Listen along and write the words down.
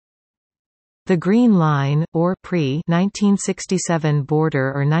The Green Line, or pre-1967 border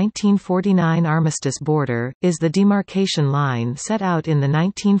or 1949 armistice border, is the demarcation line set out in the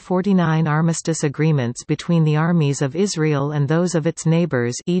 1949 armistice agreements between the armies of Israel and those of its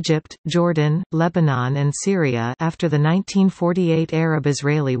neighbors Egypt, Jordan, Lebanon and Syria after the 1948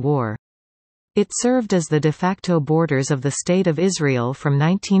 Arab-Israeli War. It served as the de facto borders of the State of Israel from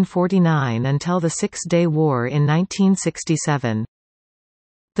 1949 until the Six-Day War in 1967.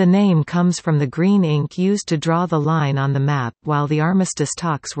 The name comes from the green ink used to draw the line on the map while the armistice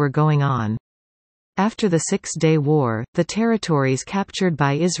talks were going on. After the Six-Day War, the territories captured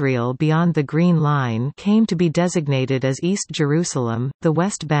by Israel beyond the Green Line came to be designated as East Jerusalem, the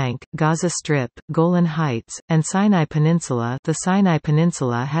West Bank, Gaza Strip, Golan Heights, and Sinai Peninsula. The Sinai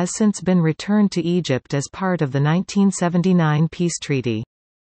Peninsula has since been returned to Egypt as part of the 1979 peace treaty.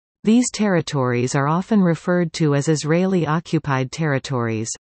 These territories are often referred to as Israeli-occupied territories.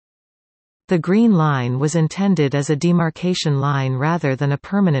 The Green Line was intended as a demarcation line rather than a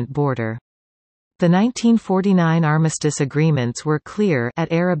permanent border. The 1949 armistice agreements were clear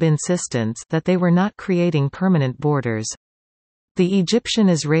at Arab insistence that they were not creating permanent borders. The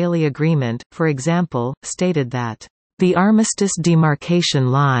Egyptian-Israeli agreement, for example, stated that the armistice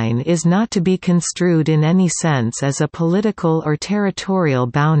demarcation line is not to be construed in any sense as a political or territorial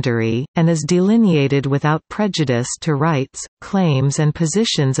boundary, and is delineated without prejudice to rights, claims and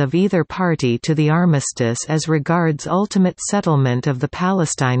positions of either party to the armistice as regards ultimate settlement of the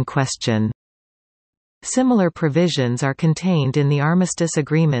Palestine question. Similar provisions are contained in the armistice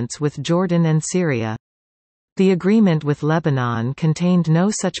agreements with Jordan and Syria. The agreement with Lebanon contained no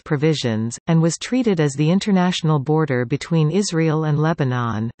such provisions, and was treated as the international border between Israel and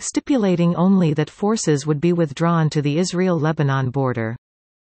Lebanon, stipulating only that forces would be withdrawn to the Israel-Lebanon border.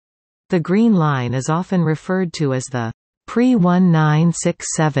 The Green Line is often referred to as the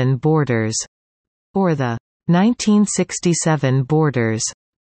pre-1967 borders, or the 1967 borders,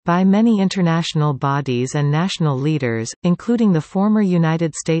 by many international bodies and national leaders, including the former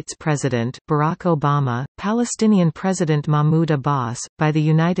United States President, Barack Obama, Palestinian President Mahmoud Abbas, by the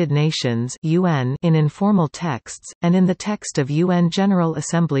United Nations (UN) in informal texts, and in the text of UN General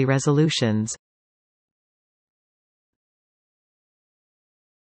Assembly resolutions.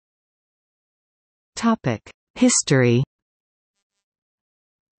 History.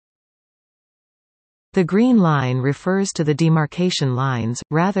 The Green Line refers to the demarcation lines,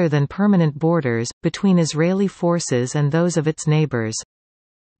 rather than permanent borders, between Israeli forces and those of its neighbors.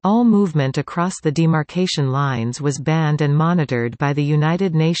 All movement across the demarcation lines was banned and monitored by the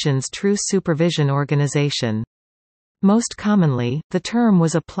United Nations Truce Supervision Organization. Most commonly, the term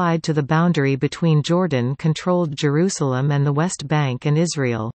was applied to the boundary between Jordan-controlled Jerusalem and the West Bank and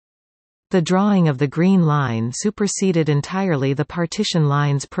Israel. The drawing of the Green Line superseded entirely the partition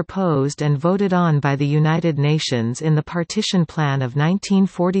lines proposed and voted on by the United Nations in the Partition Plan of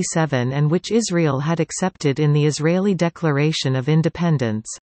 1947 and which Israel had accepted in the Israeli Declaration of Independence.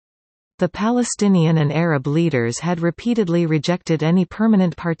 The Palestinian and Arab leaders had repeatedly rejected any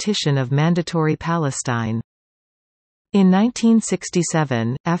permanent partition of Mandatory Palestine. In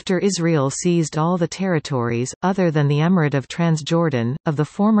 1967, after Israel seized all the territories, other than the Emirate of Transjordan, of the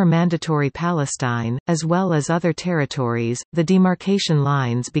former Mandatory Palestine, as well as other territories, the demarcation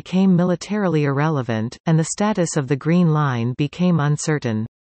lines became militarily irrelevant, and the status of the Green Line became uncertain.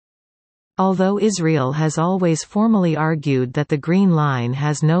 Although Israel has always formally argued that the Green Line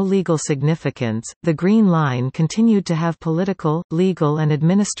has no legal significance, the Green Line continued to have political, legal and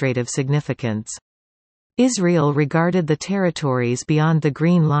administrative significance. Israel regarded the territories beyond the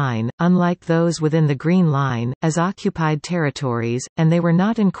Green Line, unlike those within the Green Line, as occupied territories, and they were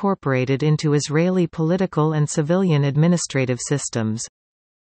not incorporated into Israeli political and civilian administrative systems.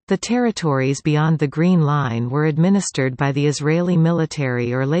 The territories beyond the Green Line were administered by the Israeli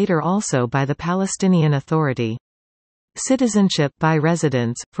military or later also by the Palestinian Authority. Citizenship by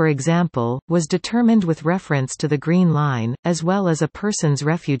residents, for example, was determined with reference to the Green Line, as well as a person's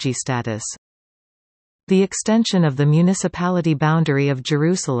refugee status. The extension of the municipality boundary of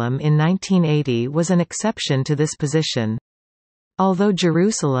Jerusalem in 1980 was an exception to this position. Although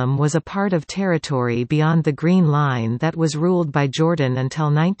Jerusalem was a part of territory beyond the Green Line that was ruled by Jordan until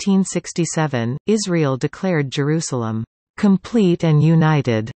 1967, Israel declared Jerusalem complete and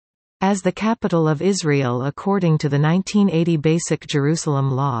united as the capital of Israel according to the 1980 Basic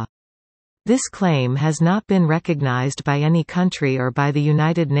Jerusalem Law. This claim has not been recognized by any country or by the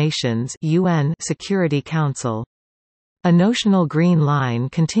United Nations (UN) Security Council. A notional Green Line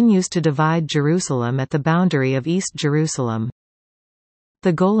continues to divide Jerusalem at the boundary of East Jerusalem.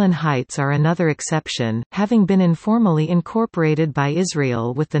 The Golan Heights are another exception, having been informally incorporated by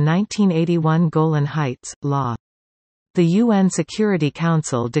Israel with the 1981 Golan Heights Law. The UN Security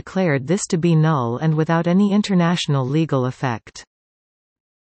Council declared this to be null and without any international legal effect.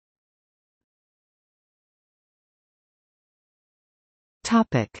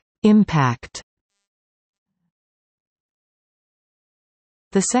 Impact.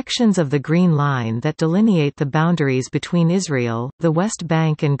 The sections of the Green Line that delineate the boundaries between Israel, the West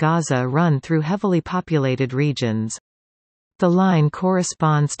Bank and Gaza run through heavily populated regions. The line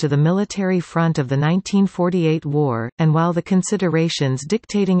corresponds to the military front of the 1948 war, and while the considerations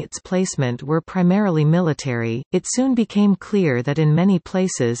dictating its placement were primarily military, it soon became clear that in many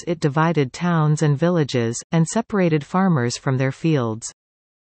places it divided towns and villages, and separated farmers from their fields.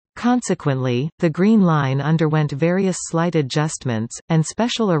 Consequently, the Green Line underwent various slight adjustments, and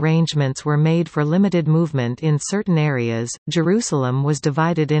special arrangements were made for limited movement in certain areas. Jerusalem was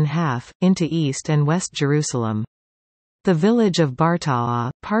divided in half, into East and West Jerusalem. The village of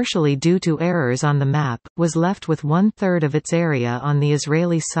Barta'a, partially due to errors on the map, was left with 1/3 of its area on the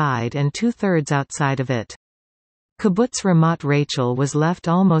Israeli side and 2/3 outside of it. Kibbutz Ramat Rachel was left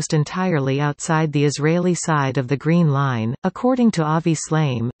almost entirely outside the Israeli side of the Green Line, according to Avi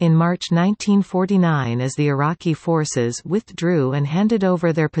Shlaim. In March 1949, as the Iraqi forces withdrew and handed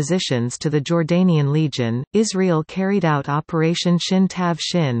over their positions to the Jordanian Legion, Israel carried out Operation Shin Tav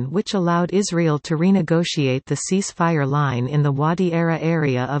Shin, which allowed Israel to renegotiate the ceasefire line in the Wadi Era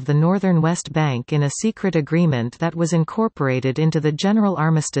area of the northern West Bank in a secret agreement that was incorporated into the General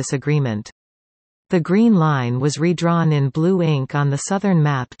Armistice Agreement. The Green Line was redrawn in blue ink on the southern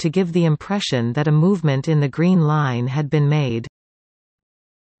map to give the impression that a movement in the Green Line had been made.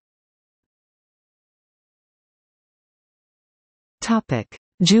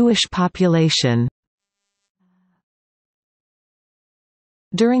 Jewish population.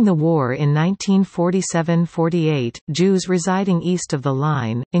 During the war in 1947–48, Jews residing east of the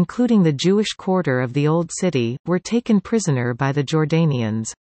line, including the Jewish quarter of the Old City, were taken prisoner by the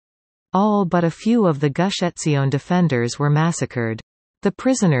Jordanians. All but a few of the Gush Etzion defenders were massacred. The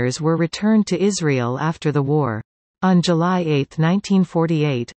prisoners were returned to Israel after the war. On July 8,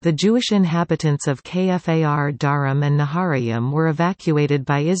 1948, the Jewish inhabitants of Kfar Darim and Naharaim were evacuated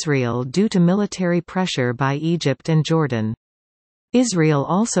by Israel due to military pressure by Egypt and Jordan. Israel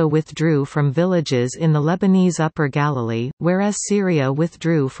also withdrew from villages in the Lebanese Upper Galilee, whereas Syria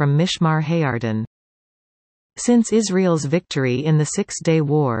withdrew from Mishmar Hayarden. Since Israel's victory in the Six-Day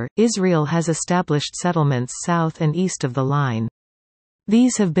War, Israel has established settlements south and east of the line.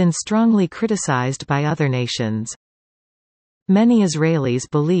 These have been strongly criticized by other nations. Many Israelis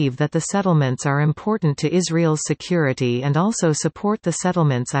believe that the settlements are important to Israel's security and also support the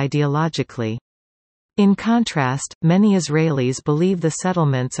settlements ideologically. In contrast, many Israelis believe the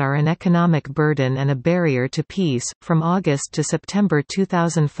settlements are an economic burden and a barrier to peace. From August to September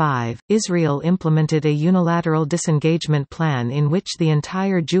 2005, Israel implemented a unilateral disengagement plan in which the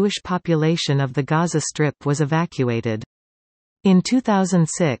entire Jewish population of the Gaza Strip was evacuated. In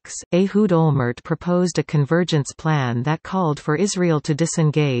 2006, Ehud Olmert proposed a convergence plan that called for Israel to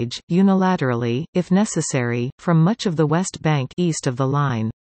disengage, unilaterally, if necessary, from much of the West Bank east of the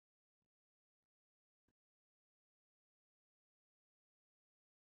line.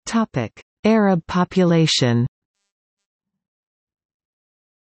 Arab population.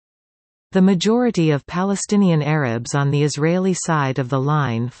 The majority of Palestinian Arabs on the Israeli side of the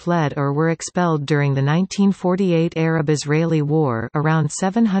line fled or were expelled during the 1948 Arab-Israeli War, around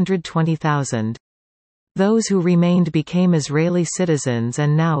 720,000. Those who remained became Israeli citizens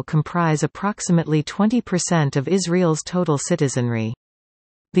and now comprise approximately 20% of Israel's total citizenry.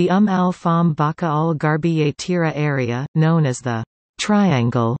 The al-Fam Baqa al-Gharbiya Tira area, known as the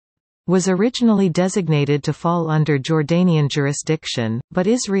Triangle, was originally designated to fall under Jordanian jurisdiction, but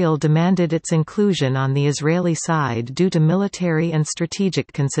Israel demanded its inclusion on the Israeli side due to military and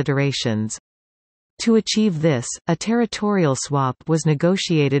strategic considerations. To achieve this, a territorial swap was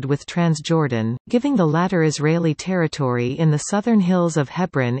negotiated with Transjordan, giving the latter Israeli territory in the southern hills of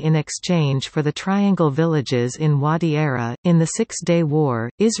Hebron in exchange for the Triangle villages in Wadi Era. In the Six-Day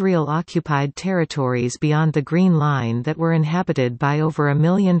War, Israel occupied territories beyond the Green Line that were inhabited by over 1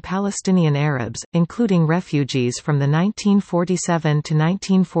 million Palestinian Arabs, including refugees from the 1947 to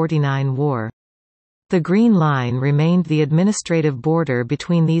 1949 war. The Green Line remained the administrative border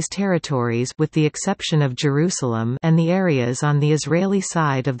between these territories with the exception of Jerusalem and the areas on the Israeli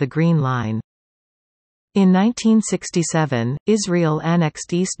side of the Green Line. In 1967, Israel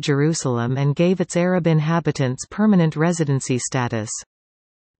annexed East Jerusalem and gave its Arab inhabitants permanent residency status.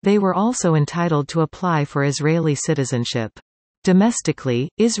 They were also entitled to apply for Israeli citizenship. Domestically,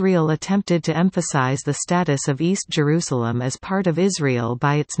 Israel attempted to emphasize the status of East Jerusalem as part of Israel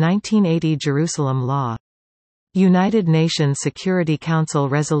by its 1980 Jerusalem Law. United Nations Security Council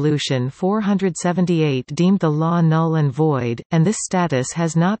Resolution 478 deemed the law null and void, and this status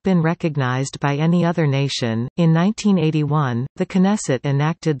has not been recognized by any other nation. In 1981, the Knesset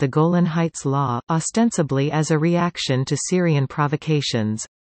enacted the Golan Heights Law, ostensibly as a reaction to Syrian provocations.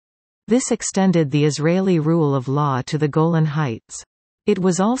 This extended the Israeli rule of law to the Golan Heights. It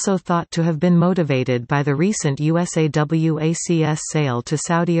was also thought to have been motivated by the recent USAWACS sale to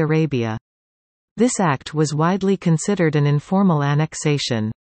Saudi Arabia. This act was widely considered an informal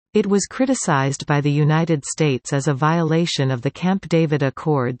annexation. It was criticized by the United States as a violation of the Camp David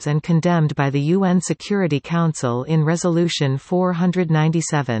Accords and condemned by the UN Security Council in Resolution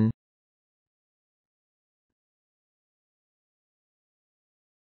 497.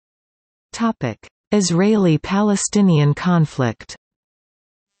 Israeli-Palestinian conflict.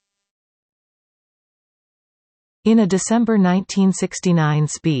 In a December 1969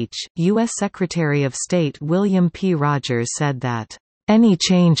 speech, U.S. Secretary of State William P. Rogers said that, "Any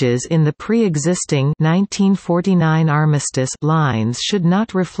changes in the pre-existing 1949 armistice lines should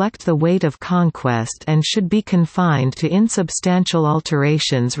not reflect the weight of conquest and should be confined to insubstantial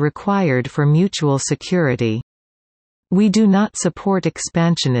alterations required for mutual security. We do not support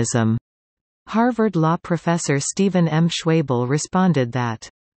expansionism." Harvard law professor Stephen M. Schwabel responded that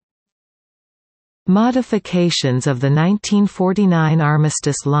modifications of the 1949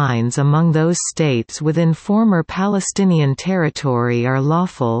 armistice lines among those states within former Palestinian territory are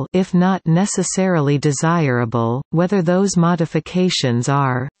lawful if not necessarily desirable, whether those modifications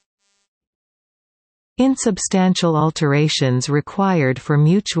are insubstantial alterations required for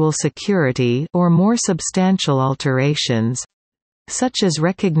mutual security or more substantial alterations, such as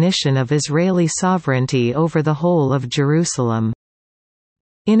recognition of Israeli sovereignty over the whole of Jerusalem.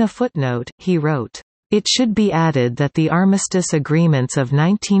 In a footnote, he wrote, "It should be added that the armistice agreements of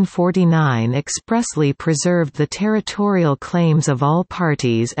 1949 expressly preserved the territorial claims of all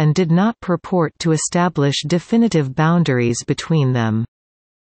parties and did not purport to establish definitive boundaries between them."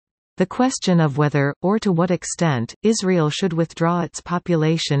 The question of whether, or to what extent, Israel should withdraw its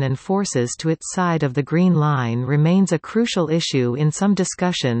population and forces to its side of the Green Line remains a crucial issue in some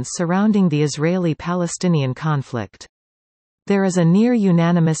discussions surrounding the Israeli-Palestinian conflict. There is a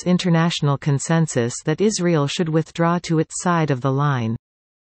near-unanimous international consensus that Israel should withdraw to its side of the line.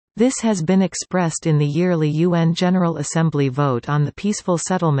 This has been expressed in the yearly UN General Assembly vote on the peaceful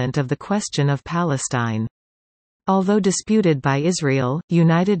settlement of the question of Palestine. Although disputed by Israel,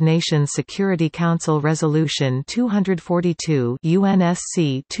 United Nations Security Council Resolution 242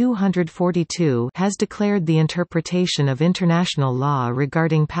 (UNSC 242) has declared the interpretation of international law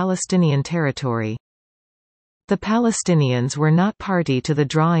regarding Palestinian territory. The Palestinians were not party to the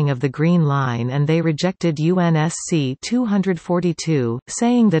drawing of the Green Line and they rejected UNSC 242,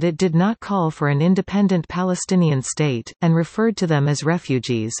 saying that it did not call for an independent Palestinian state, and referred to them as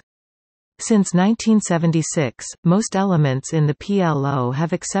refugees. Since 1976, most elements in the PLO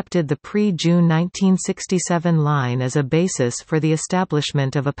have accepted the pre-June 1967 line as a basis for the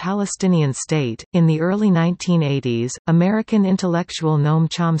establishment of a Palestinian state. In the early 1980s, American intellectual Noam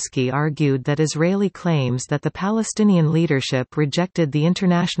Chomsky argued that Israeli claims that the Palestinian leadership rejected the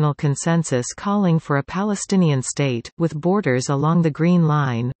international consensus calling for a Palestinian state, with borders along the Green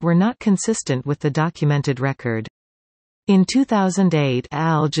Line, were not consistent with the documented record. In 2008,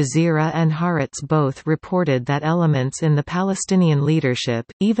 Al Jazeera and Haaretz both reported that elements in the Palestinian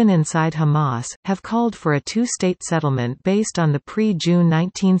leadership, even inside Hamas, have called for a two-state settlement based on the pre-June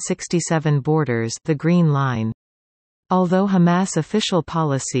 1967 borders, the Green Line. Although Hamas' official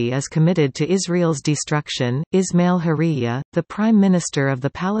policy is committed to Israel's destruction, Ismail Haniyeh, the Prime Minister of the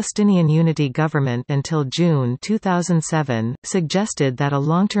Palestinian Unity Government until June 2007, suggested that a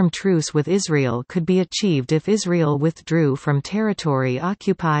long-term truce with Israel could be achieved if Israel withdrew from territory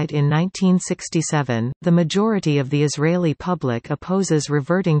occupied in 1967. The majority of the Israeli public opposes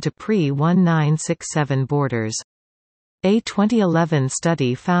reverting to pre-1967 borders. A 2011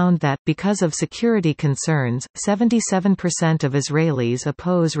 study found that, because of security concerns, 77% of Israelis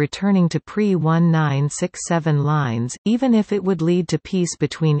oppose returning to pre-1967 lines, even if it would lead to peace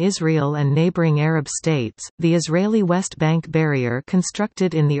between Israel and neighboring Arab states. The Israeli West Bank barrier,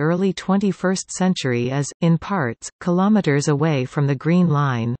 constructed in the early 21st century, is, in parts, kilometers away from the Green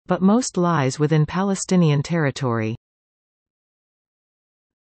Line, but most lies within Palestinian territory.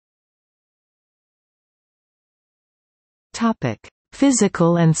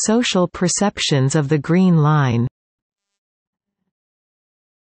 Physical and social perceptions of the Green Line.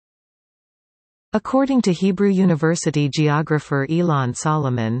 According to Hebrew University geographer Elon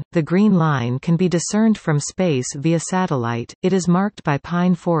Solomon, the Green Line can be discerned from space via satellite. It is marked by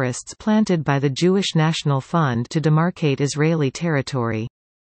pine forests planted by the Jewish National Fund to demarcate Israeli territory.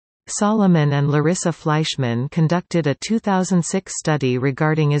 Solomon and Larissa Fleischman conducted a 2006 study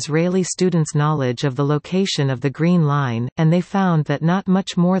regarding Israeli students' knowledge of the location of the Green Line, and they found that not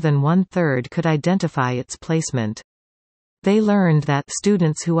much more than one-third could identify its placement. They learned that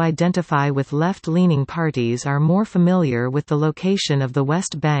students who identify with left-leaning parties are more familiar with the location of the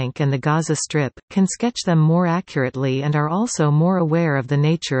West Bank and the Gaza Strip, can sketch them more accurately, and are also more aware of the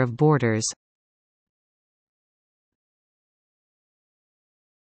nature of borders.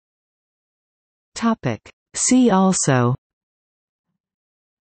 See also: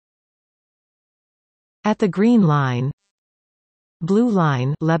 At the Green Line, Blue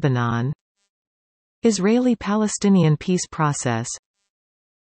Line, Lebanon, Israeli-Palestinian peace process,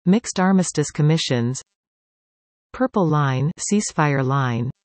 Mixed Armistice Commissions, Purple Line, ceasefire line,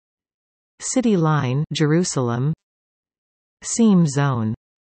 City Line, Jerusalem, Seam Zone.